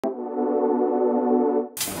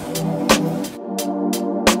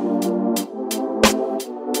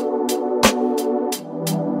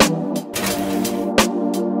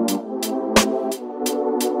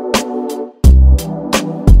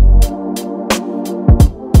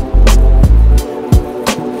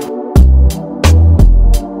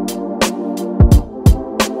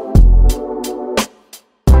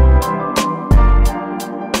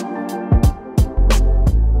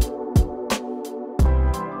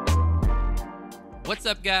What's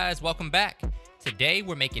up, guys? Welcome back. Today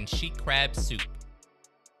we're making sheet crab soup.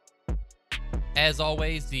 As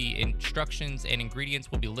always, the instructions and ingredients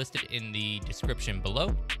will be listed in the description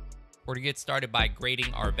below. We're gonna get started by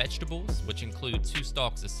grating our vegetables, which include 2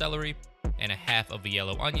 stalks of celery and a half of a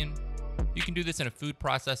yellow onion. You can do this in a food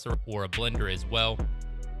processor or a blender as well.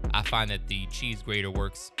 I find that the cheese grater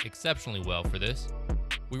works exceptionally well for this.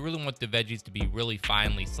 We really want the veggies to be really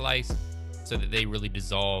finely sliced so that they really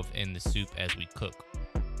dissolve in the soup as we cook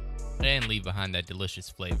and leave behind that delicious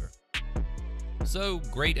flavor. So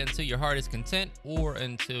grate until your heart is content or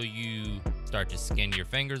until you start to skin your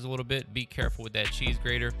fingers a little bit. Be careful with that cheese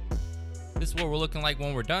grater. This is what we're looking like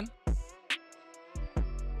when we're done.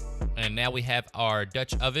 And now we have our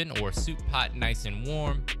Dutch oven or soup pot nice and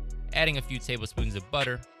warm, adding a few tablespoons of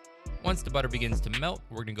butter. Once the butter begins to melt,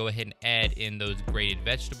 we're gonna go ahead and add in those grated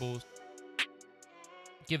vegetables.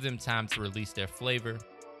 Give them time to release their flavor.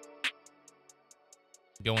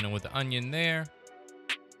 Going in with the onion there,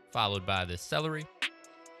 followed by the celery.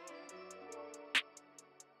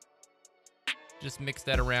 Just mix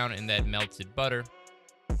that around in that melted butter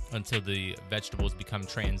until the vegetables become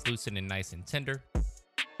translucent and nice and tender.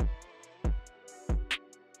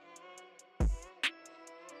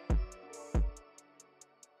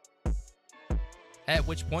 At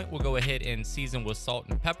which point we'll go ahead and season with salt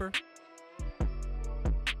and pepper.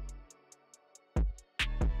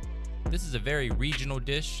 This is a very regional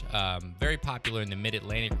dish, very popular in the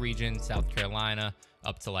mid-Atlantic region, South Carolina,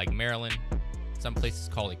 up to like Maryland. Some places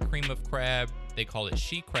call it cream of crab. They call it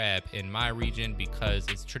sheet crab in my region because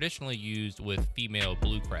it's traditionally used with female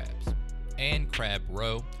blue crabs and crab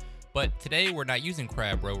roe. But today we're not using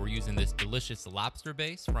crab roe, we're using this delicious lobster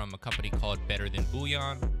base from a company called Better Than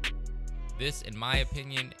Bouillon. This, in my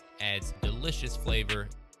opinion, adds delicious flavor.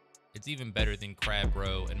 It's even better than crab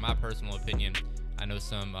roe, in my personal opinion. I know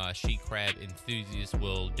some sheet crab enthusiasts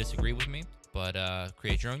will disagree with me, but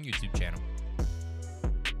create your own YouTube channel.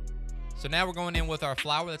 So now we're going in with our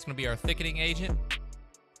flour. That's going to be our thickening agent.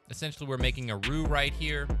 Essentially, we're making a roux right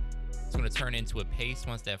here. It's going to turn into a paste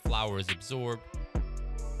once that flour is absorbed.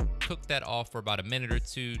 Cook that off for about a minute or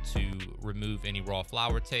two to remove any raw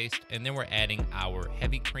flour taste. And then we're adding our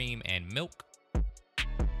heavy cream and milk.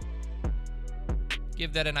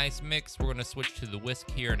 Give that a nice mix. We're going to switch to the whisk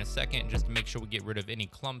here in a second just to make sure we get rid of any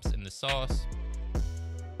clumps in the sauce.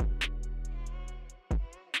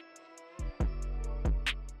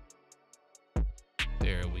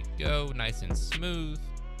 There we go, nice and smooth.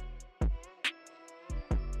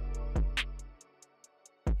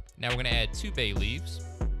 Now we're going to add 2 bay leaves.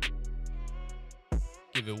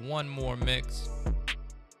 Give it one more mix.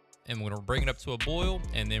 And we're going to bring it up to a boil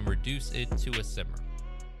and then reduce it to a simmer.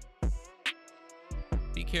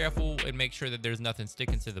 Be careful and make sure that there's nothing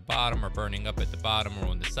sticking to the bottom or burning up at the bottom or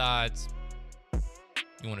on the sides.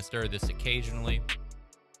 You want to stir this occasionally.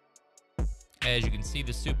 As you can see,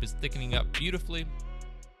 the soup is thickening up beautifully.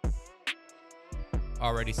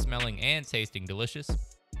 Already smelling and tasting delicious.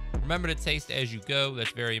 Remember to taste as you go.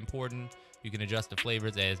 That's very important. You can adjust the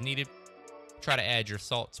flavors as needed. Try to add your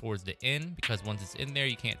salt towards the end because once it's in there,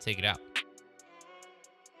 you can't take it out.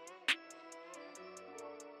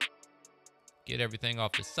 Get everything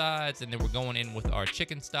off the sides, and then we're going in with our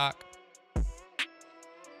chicken stock.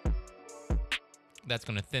 That's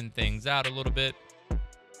going to thin things out a little bit.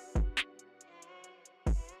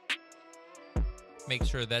 Make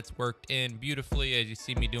sure that's worked in beautifully as you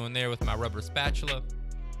see me doing there with my rubber spatula.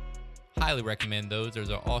 Highly recommend those.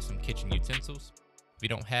 Those are awesome kitchen utensils. If you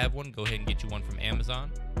don't have one, go ahead and get you one from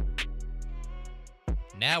Amazon.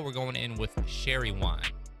 Now we're going in with sherry wine.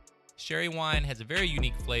 Sherry wine has a very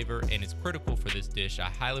unique flavor and is critical for this dish. I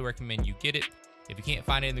highly recommend you get it. If you can't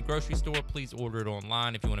find it in the grocery store, please order it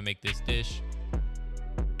online if you want to make this dish.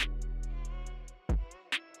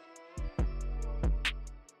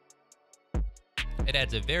 It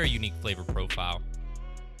adds a very unique flavor profile.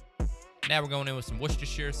 Now we're going in with some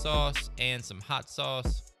Worcestershire sauce and some hot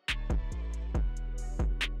sauce.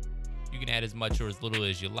 You can add as much or as little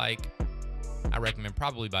as you like. I recommend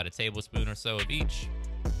probably about a tablespoon or so of each.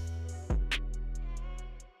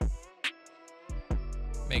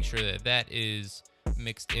 Make sure that that is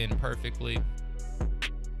mixed in perfectly.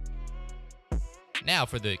 Now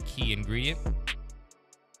for the key ingredient.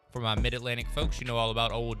 For my mid-Atlantic folks, you know all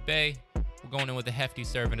about Old Bay. We're going in with a hefty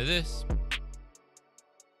serving of this.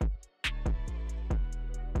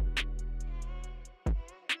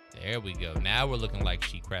 There we go. Now we're looking like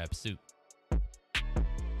sheet crab soup.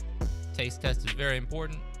 Taste test is very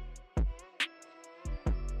important.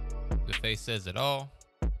 The face says it all.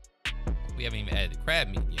 We haven't even added the crab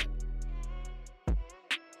meat yet.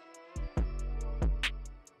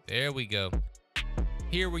 There we go.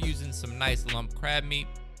 Here we're using some nice lump crab meat.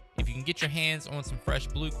 If you can get your hands on some fresh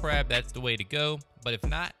blue crab, that's the way to go. But if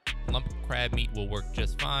not, lump crab meat will work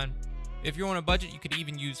just fine. If you're on a budget, you could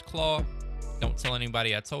even use claw. Don't tell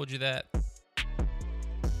anybody I told you that.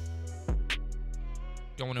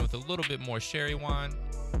 Going in with a little bit more sherry wine.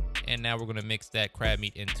 And now we're gonna mix that crab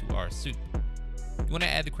meat into our soup. You wanna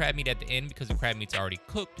add the crab meat at the end because the crab meat's already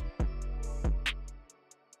cooked.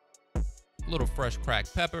 A little fresh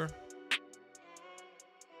cracked pepper.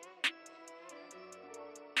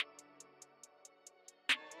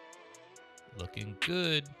 Looking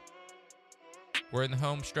good. We're in the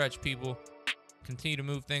home stretch, people. Continue to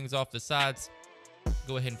move things off the sides.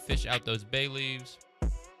 Go ahead and fish out those bay leaves.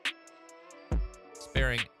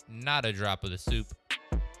 Sparing not a drop of the soup.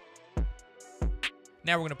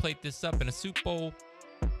 Now we're gonna plate this up in a soup bowl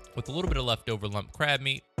with a little bit of leftover lump crab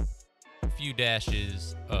meat, a few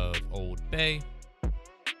dashes of Old Bay, a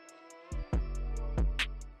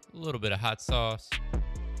little bit of hot sauce,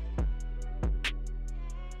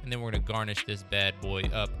 and then we're gonna garnish this bad boy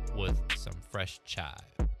up with some fresh chive.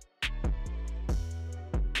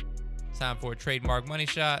 Time for a trademark money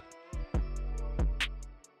shot.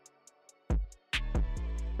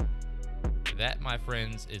 That, my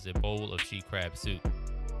friends, is a bowl of she crab soup.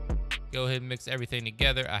 Go ahead and mix everything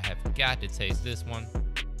together. I have got to taste this one.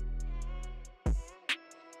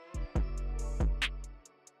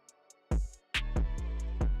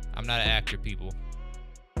 I'm not an actor, people.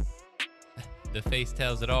 The face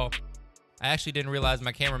tells it all. I actually didn't realize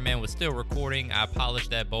my cameraman was still recording. I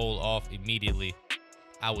polished that bowl off immediately.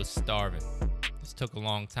 I was starving. This took a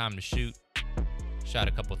long time to shoot. Shot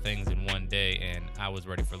a couple things in one day and I was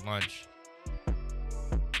ready for lunch.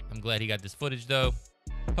 I'm glad he got this footage though.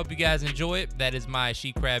 Hope you guys enjoy it. That is my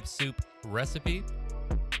she crab soup recipe.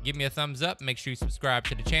 Give me a thumbs up. Make sure you subscribe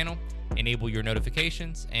to the channel. Enable your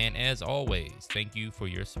notifications. And as always, thank you for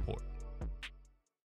your support.